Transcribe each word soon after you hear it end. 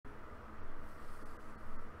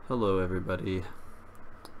Hello everybody,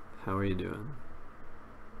 how are you doing?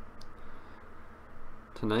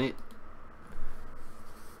 Tonight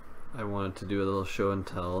I wanted to do a little show and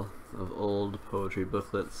tell of old poetry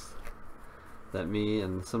booklets that me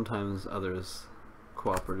and sometimes others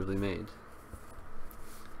cooperatively made.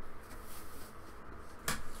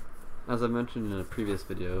 As I mentioned in a previous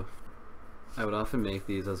video, I would often make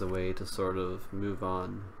these as a way to sort of move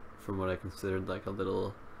on from what I considered like a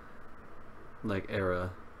little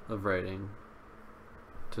era of writing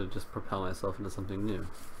to just propel myself into something new.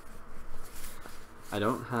 I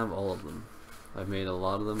don't have all of them. I've made a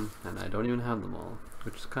lot of them and I don't even have them all,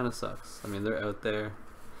 which kind of sucks. I mean, they're out there,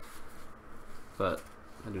 but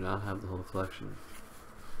I do not have the whole collection.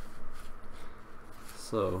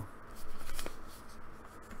 So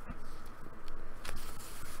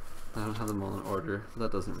I don't have them all in order, but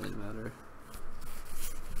that doesn't really matter.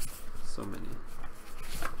 So many.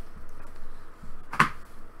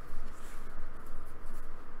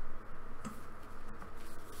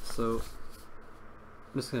 So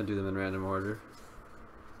I'm just going to do them in random order.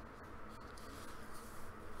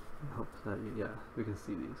 I hope that we can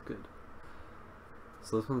see these good.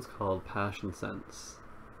 So this one's called Passion Sense.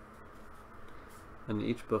 And in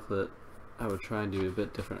each booklet I would try and do a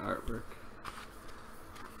bit different artwork.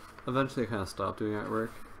 Eventually I kind of stopped doing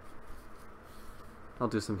artwork. I'll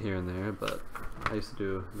do some here and there, but I used to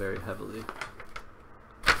do very heavily.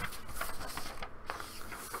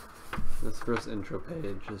 This first intro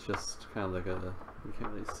page is just kind of like you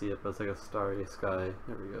can't really see it, but it's like a starry sky.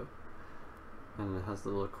 There we go. And it has the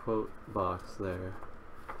little quote box there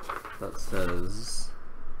that says,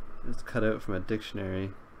 it's cut out from a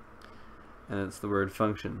dictionary, and it's the word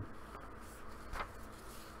function.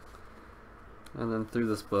 And then through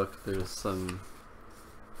this book there's some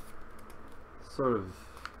sort of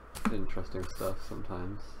interesting stuff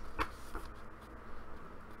sometimes.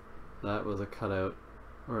 That was a cutout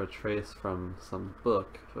or a trace from some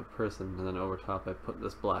book of a person, and then over top I put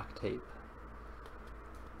this black tape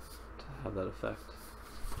to have that effect.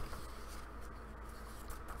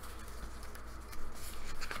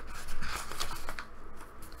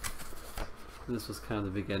 This was kind of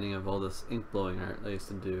the beginning of all this ink blowing art I used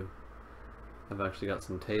to do. I've actually got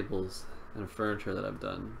some tables and furniture that I've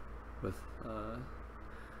done with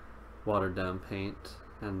watered down paint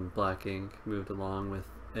and black ink moved along with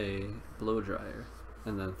a blow dryer,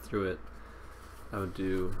 and then through it I would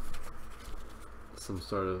do some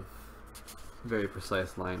sort of very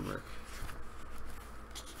precise line work.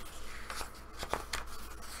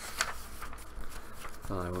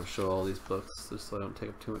 I won't show all these books just so I don't take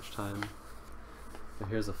up too much time. But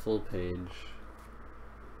here's a full page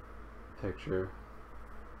picture.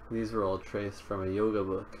 These were all traced from a yoga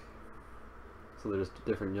book, so they're just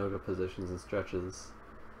different yoga positions and stretches,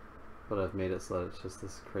 but I've made it so that it's just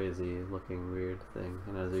this crazy looking weird thing.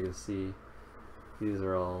 And as you can see, these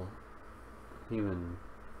are all human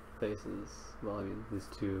faces. Well, I mean, these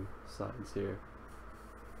two sides here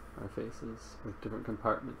are faces with different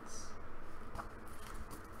compartments.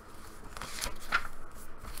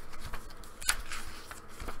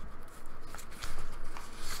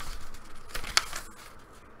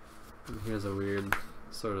 And here's a weird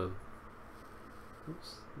sort of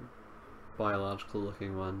biological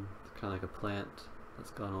looking one, kind of like a plant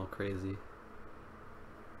that's gone all crazy.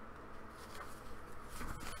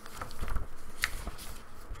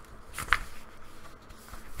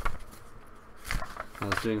 I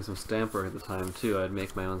was doing some stamp work at the time too. I'd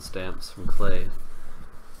make my own stamps from clay.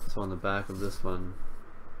 So on the back of this one,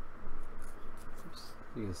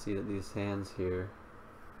 you can see that these hands here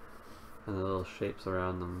and the little shapes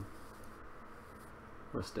around them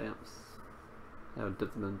were stamps. I would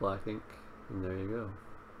dip them in black ink, and there you go.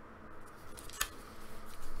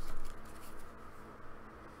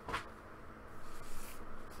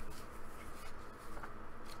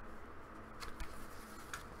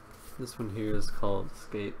 This one here is called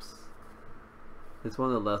Escapes. It's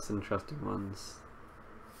one of the less interesting ones.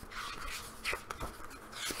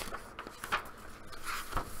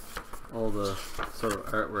 All the sort of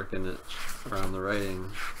artwork in it around the writing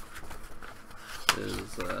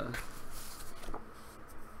is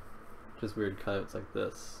just weird cutouts like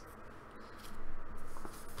this.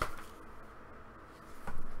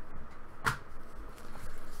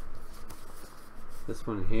 This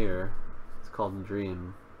one here is called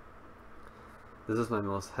Dream. This is my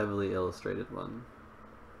most heavily illustrated one.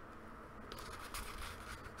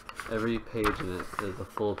 Every page in it is a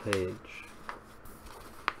full page,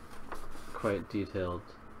 quite detailed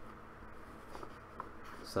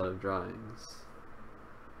set of drawings.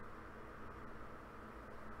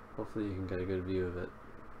 Hopefully you can get a good view of it.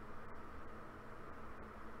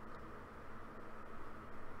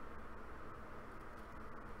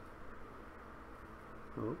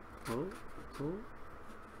 Oh, oh, oh.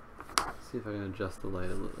 See if I can adjust the light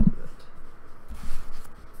a little bit.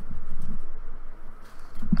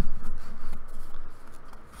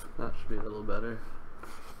 That should be a little better.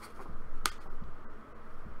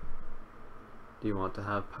 Do you want to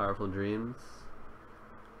have powerful dreams?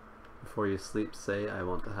 Before you sleep, say, I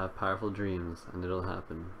want to have powerful dreams, and it'll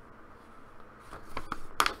happen.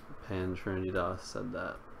 Pan Trinity Das said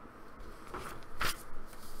that.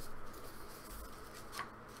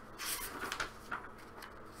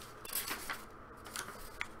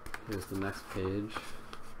 Here's the next page.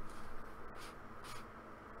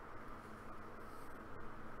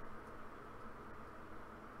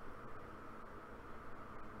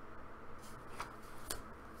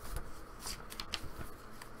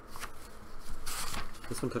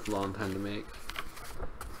 This one took a long time to make.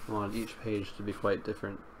 I wanted each page to be quite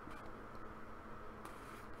different.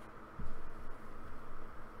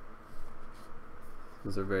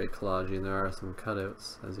 These are very collagey, and there are some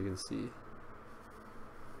cutouts, as you can see.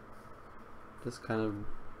 Just kind of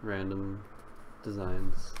random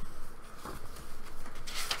designs.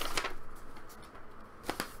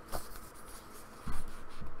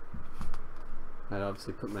 I'd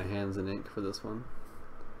obviously put my hands in ink for this one.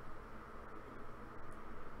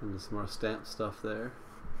 And just more stamp stuff there.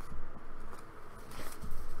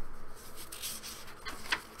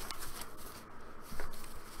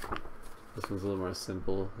 This one's a little more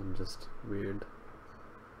simple and just weird.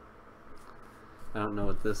 I don't know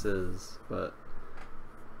what this is, but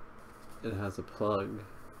it has a plug.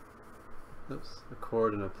 Oops, a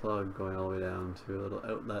cord and a plug going all the way down to a little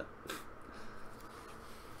outlet.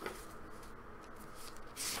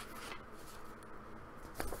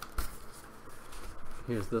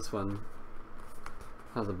 Here's this one.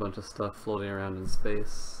 Has a bunch of stuff floating around in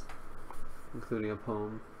space, including a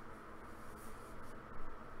poem.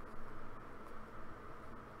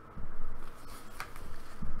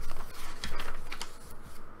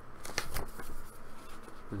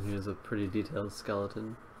 And here's a pretty detailed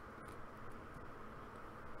skeleton.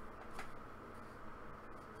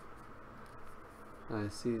 I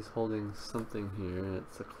see he's holding something here.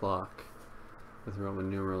 It's a clock with Roman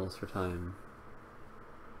numerals for time.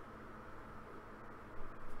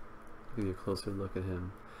 Give you a closer look at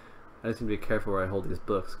him. I just need to be careful where I hold these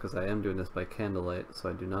books because I am doing this by candlelight, so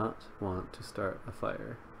I do not want to start a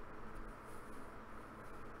fire.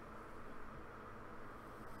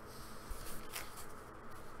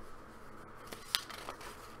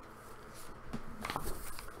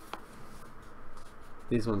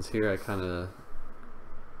 These ones here I kind of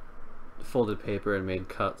folded paper and made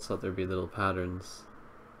cuts so that there'd be little patterns.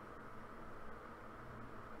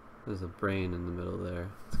 There's a brain in the middle there.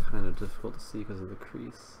 It's kind of difficult to see because of the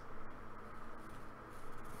crease.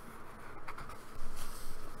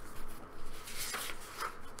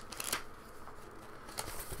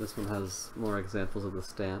 This one has more examples of the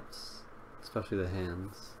stamps, especially the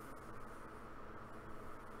hands.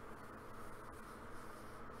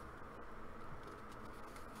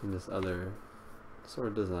 And just other sort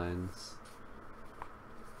of designs,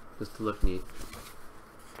 just to look neat.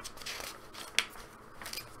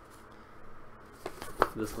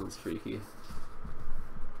 This one's freaky.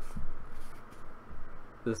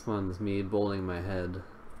 This one's me bowling my head.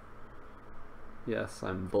 Yes,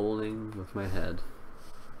 I'm bowling with my head.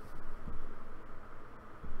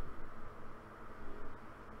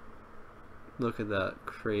 Look at that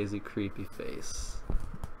crazy, creepy face.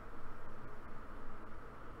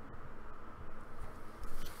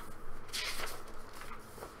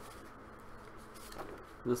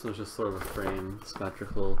 This one's just sort of a frame,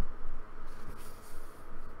 symmetrical.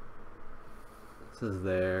 This is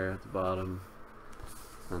there at the bottom.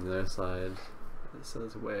 On the other side, it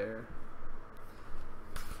says where.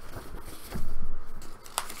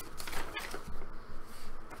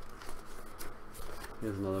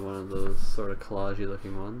 Here's another one of those sort of collagey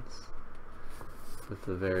looking ones with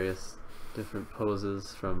the various different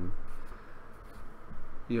poses from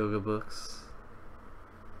yoga books.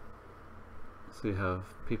 So you have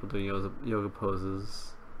people doing yoga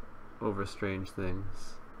poses over strange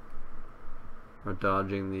things, or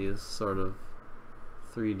dodging these sort of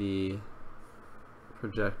 3D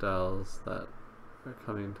projectiles that are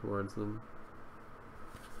coming towards them.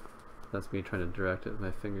 That's me trying to direct it with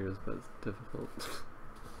my fingers, but it's difficult.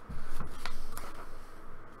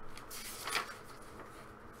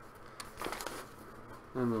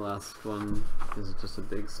 And the last one is just a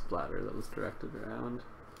big splatter that was directed around.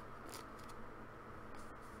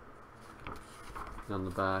 On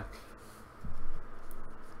the back,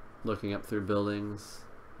 looking up through buildings,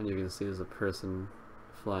 and you can see there's a person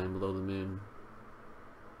flying below the moon.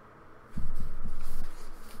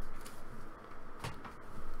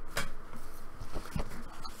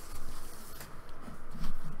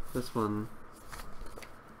 This one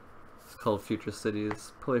is called Future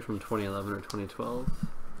Cities, probably from 2011 or 2012.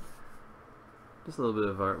 Just a little bit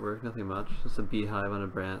of artwork, nothing much. Just a beehive on a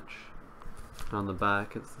branch. And on the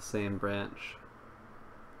back it's the same branch,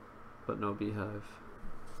 but no beehive.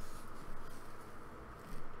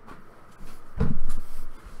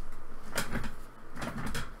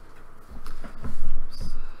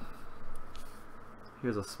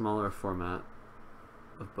 Here's a smaller format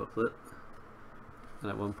of booklet, and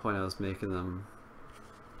at one point I was making them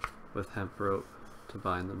with hemp rope to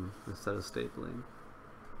bind them instead of stapling.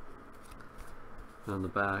 And on the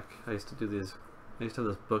back, I used to have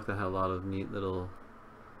this book that had a lot of neat little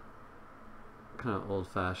kind of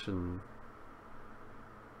old-fashioned,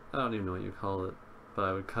 I don't even know what you call it, but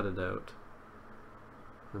I would cut it out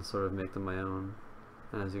and sort of make them my own.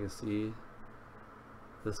 And as you can see,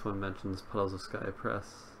 this one mentions Puddles of Sky Press,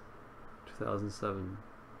 2007.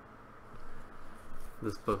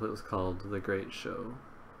 This booklet was called The Great Show.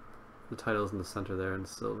 The title's in the center there in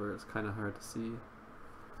silver. It's kind of hard to see.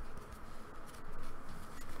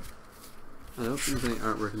 I don't think there's any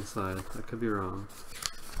artwork inside. I could be wrong.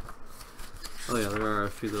 Oh yeah, there are a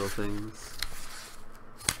few little things.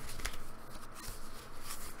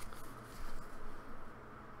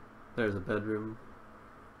 There's a bedroom.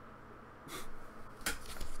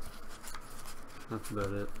 That's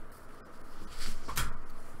about it.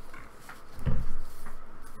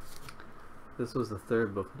 This was the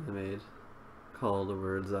third booklet I made, called A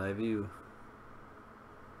Bird's Eye View.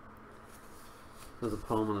 There's a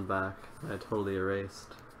poem on the back that I totally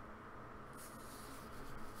erased.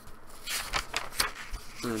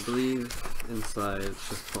 And I believe inside it's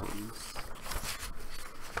just poems.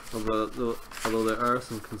 Although there are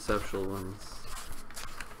some conceptual ones.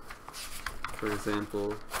 For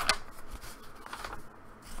example,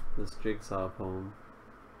 this jigsaw poem.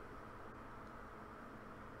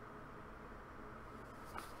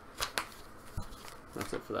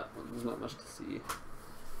 That's it for that one. There's not much to see.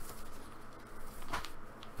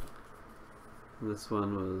 This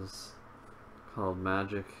one was called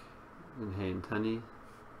Magic in Hay and Tenny.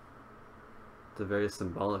 It's a very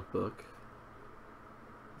symbolic book.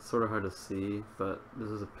 It's sort of hard to see, but this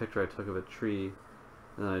is a picture I took of a tree,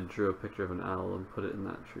 and then I drew a picture of an owl and put it in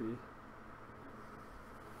that tree.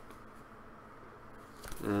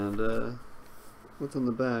 And what's on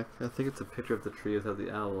the back? I think it's a picture of the tree without the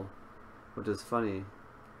owl, which is funny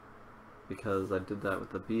because I did that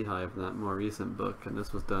with the beehive in that more recent book, and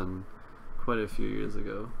this was done quite a few years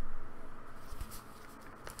ago.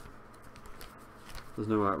 There's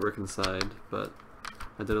no artwork inside, but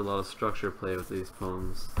I did a lot of structure play with these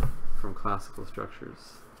poems from classical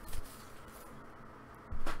structures.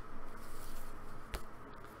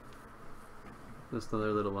 There's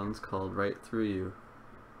another little one's called Right Through You.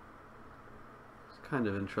 It's kind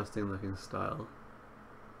of interesting looking style.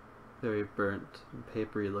 Very burnt and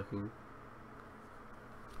papery looking.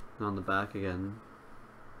 And on the back again,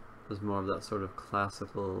 there's more of that sort of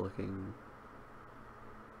classical looking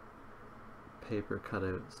paper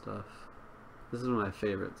cutout stuff. This is one of my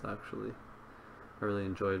favorites actually. I really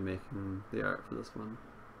enjoyed making the art for this one.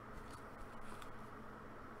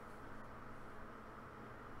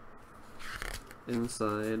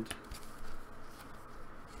 Inside,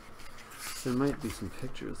 there might be some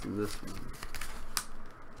pictures in this one.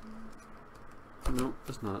 Nope,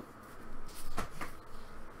 there's not.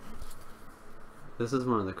 This is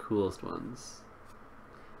one of the coolest ones.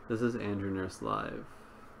 This is Andrew Nurse Live.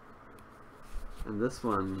 And this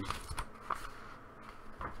one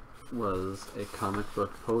was a comic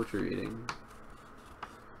book poetry reading.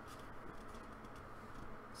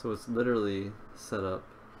 So it's literally set up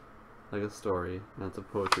like a story, and it's a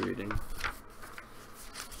poetry reading.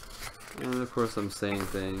 And of course I'm saying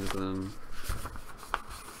things, and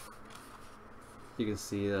you can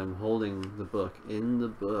see that I'm holding the book in the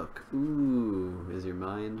book. Ooh, is your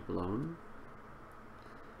mind blown?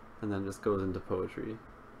 And then it just goes into poetry.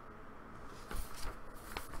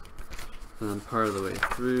 And then part of the way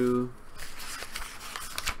through,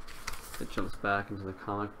 it jumps back into the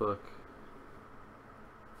comic book.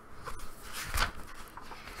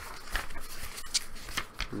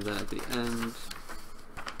 And then at the end,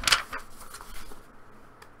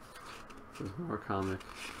 there's more comic.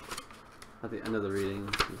 At the end of the reading,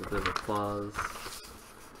 there's a bit of applause.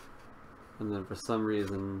 And then for some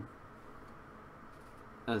reason,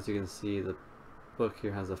 as you can see, the book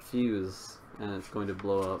here has a fuse and it's going to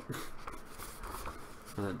blow up.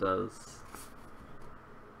 And it does.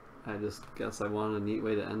 I just guess I wanted a neat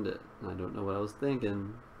way to end it. I don't know what I was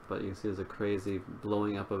thinking, but you can see there's a crazy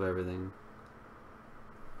blowing up of everything.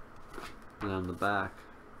 And on the back,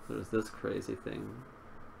 there's this crazy thing.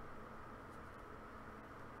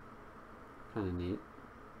 Kind of neat.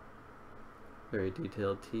 Very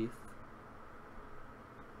detailed teeth.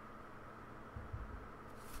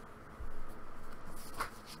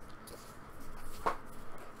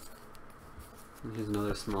 And here's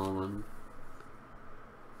another small one.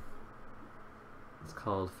 It's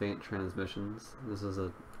called Faint Transmissions. This is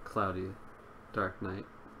a cloudy, dark night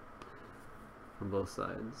on both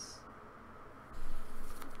sides.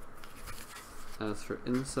 As for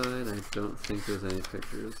inside, I don't think there's any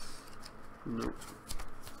pictures. Nope.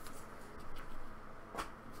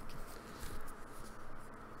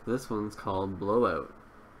 This one's called Blowout.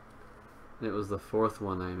 And it was the 4th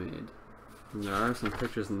one I made. And there are some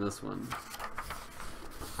pictures in this one.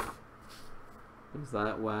 There's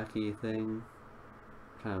that wacky thing.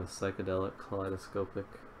 Kind of a psychedelic, kaleidoscopic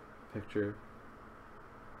picture.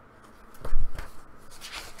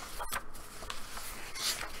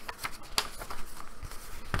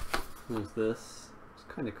 There's this. It's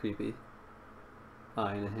kind of creepy.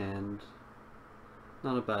 Eye in a hand.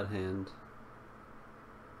 Not a bad hand.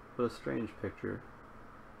 But a strange picture.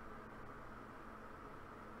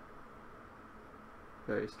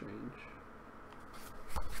 Very strange.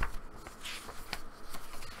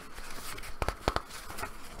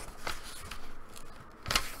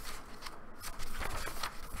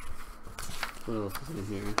 What else is in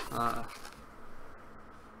here?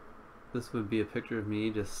 This would be a picture of me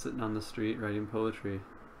just sitting on the street writing poetry.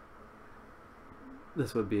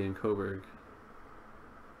 This would be in Coburg.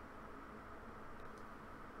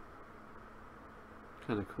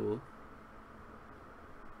 Kind of cool.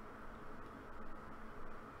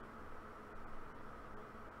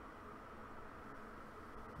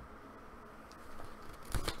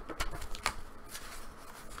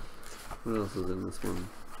 What else is in this one?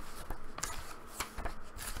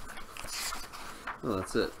 Oh,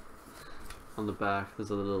 that's it. On the back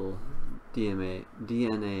there's a little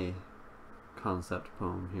DNA concept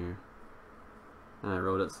poem here. And I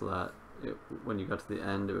wrote it so that when you got to the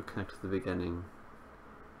end it would connect to the beginning.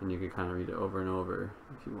 And you could kind of read it over and over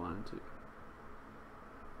if you wanted to.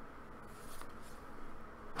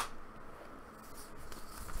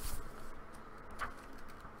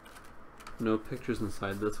 No pictures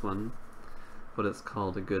inside this one, but it's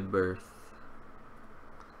called A Good Birth.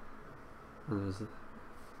 And there's a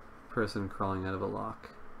person crawling out of a lock.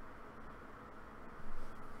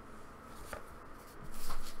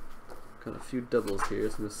 Got a few doubles here,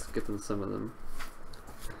 so I'm just skipping some of them.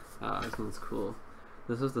 This one's cool.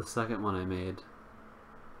 This is the 2nd one I made.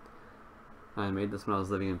 I made this when I was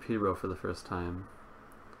living in Peterborough for the first time.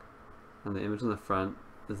 And the image in the front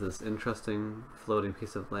is this interesting floating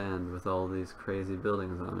piece of land with all these crazy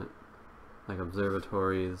buildings on it. Like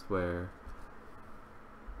observatories where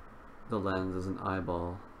the lens is an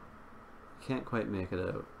eyeball. Can't quite make it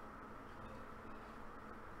out.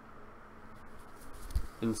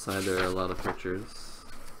 Inside there are a lot of pictures.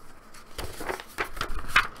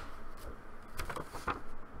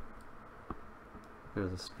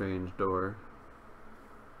 There's a strange door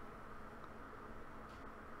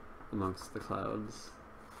amongst the clouds.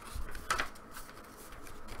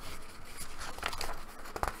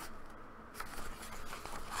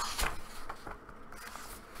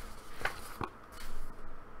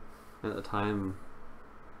 At the time,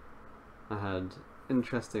 I had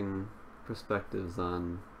interesting perspectives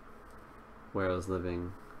on where I was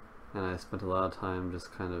living, and I spent a lot of time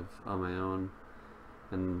just kind of on my own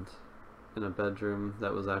and in a bedroom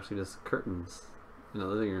that was actually just curtains in a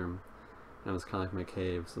living room, and it was kind of like my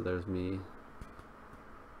cave. So there's me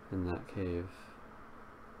in that cave,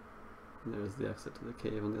 and there's the exit to the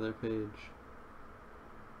cave on the other page.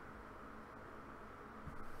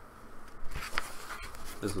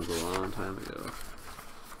 This was a long time ago.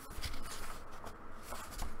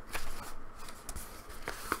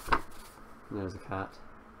 And there's a cat.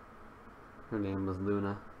 Her name was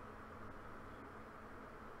Luna.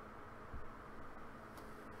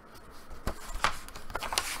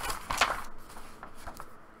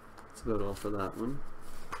 That's about all for that one.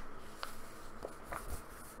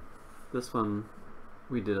 This one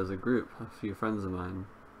we did as a group, a few friends of mine.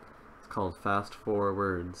 It's called Fast 4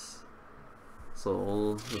 Words. So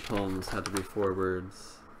all the poems had to be 4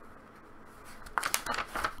 words.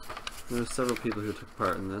 There's several people who took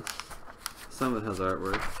part in this. Some of it has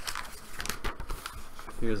artwork.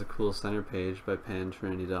 Here's a cool center page by Pan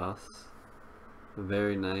Trinity Doss. A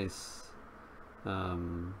very nice,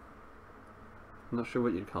 I'm not sure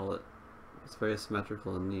what you'd call it. It's very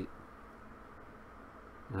symmetrical and neat.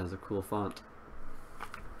 It has a cool font.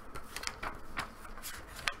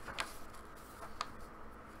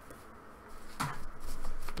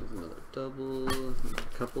 There's another double, a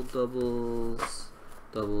couple doubles,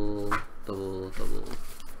 double, double.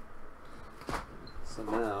 So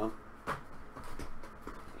now,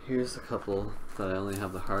 here's a couple that I only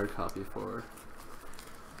have the hard copy for,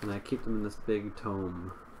 and I keep them in this big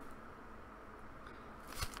tome.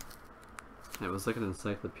 It was like an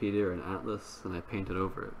encyclopedia or an atlas, and I painted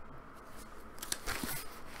over it.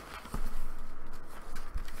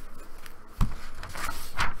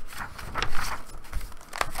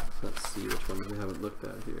 Let's see which ones we haven't looked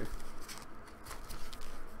at here.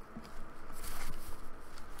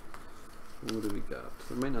 What do we got?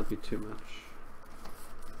 There might not be too much.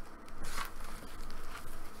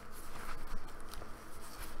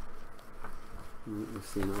 We've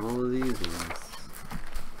seen all of these ones.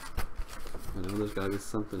 I know there's gotta be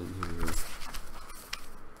something in here.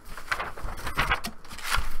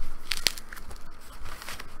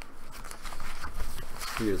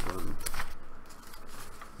 Here's one.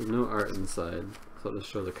 There's no art inside, so I'll just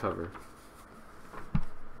show the cover.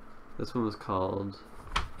 This one was called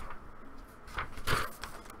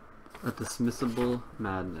A Dismissible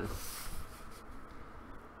Madness.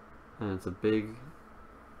 And it's a big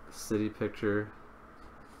city picture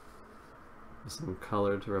with some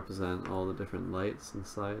color to represent all the different lights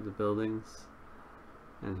inside the buildings.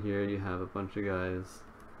 And here you have a bunch of guys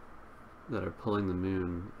that are pulling the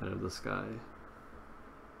moon out of the sky.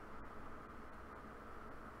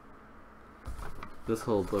 This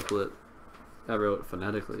whole booklet I wrote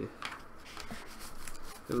phonetically.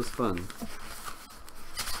 It was fun.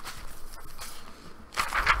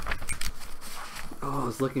 Oh, I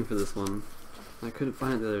was looking for this one. I couldn't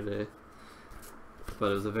find it the other day.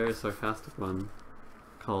 But it was a very sarcastic one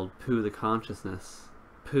called Pooh the Consciousness.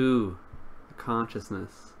 Pooh the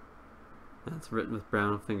Consciousness. And it's written with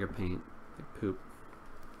brown finger paint, like poop.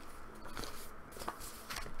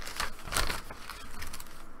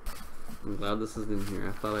 I'm glad this is in here.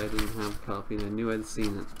 I thought I didn't have a copy and I knew I'd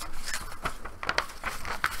seen it.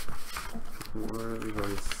 More we've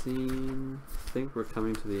already seen. I think we're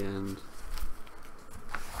coming to the end.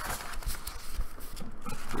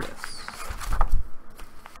 Yes.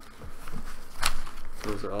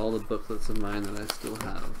 Those are all the booklets of mine that I still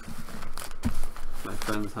have. My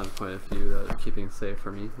friends have quite a few that are keeping safe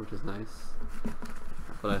for me, which is nice.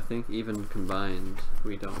 But I think even combined,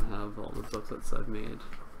 we don't have all the booklets I've made.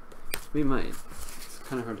 We might. It's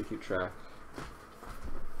kind of hard to keep track.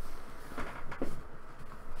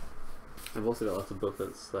 I've also got lots of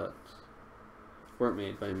booklets that weren't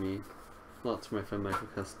made by me. Lots from my friend Michael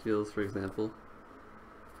Castiles, for example.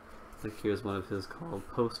 Like here's one of his called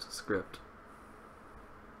Postscript.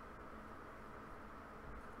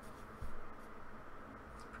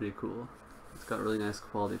 It's pretty cool. It's got really nice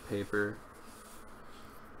quality paper.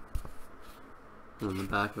 And on the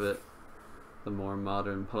back of it, the more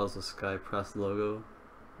modern Puddles of Sky Press logo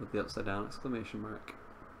with the upside down exclamation mark.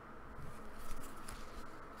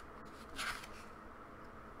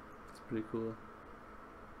 It's pretty cool.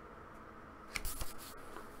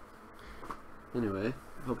 Anyway,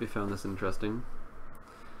 I hope you found this interesting.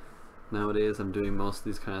 Nowadays I'm doing most of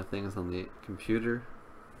these kind of things on the computer,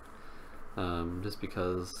 just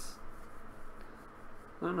because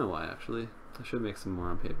I don't know why actually. I should make some more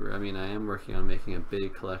on paper. I mean, I am working on making a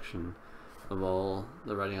big collection of all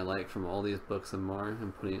the writing I like from all these books and more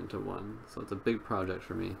and putting it into one. So it's a big project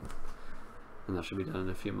for me, and that should be done in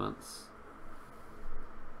a few months.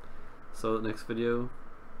 So next video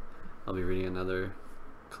I'll be reading another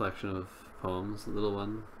collection of poems, a little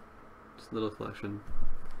one, just a little collection.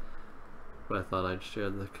 But I thought I'd share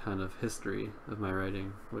the kind of history of my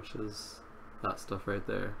writing, which is that stuff right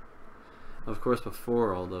there. Of course,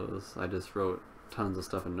 before all those, I just wrote tons of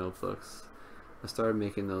stuff in notebooks. I started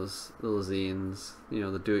making those little zines, you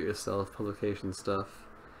know, the do-it-yourself publication stuff,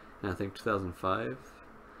 in I think 2005.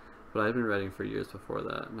 But I've been writing for years before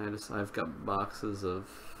that, and I've got boxes of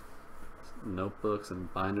notebooks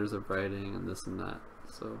and binders of writing and this and that.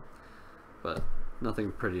 So, but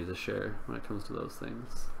nothing pretty to share when it comes to those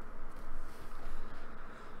things.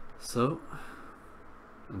 So,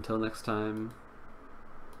 until next time,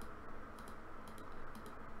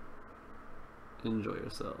 enjoy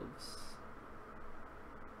yourselves.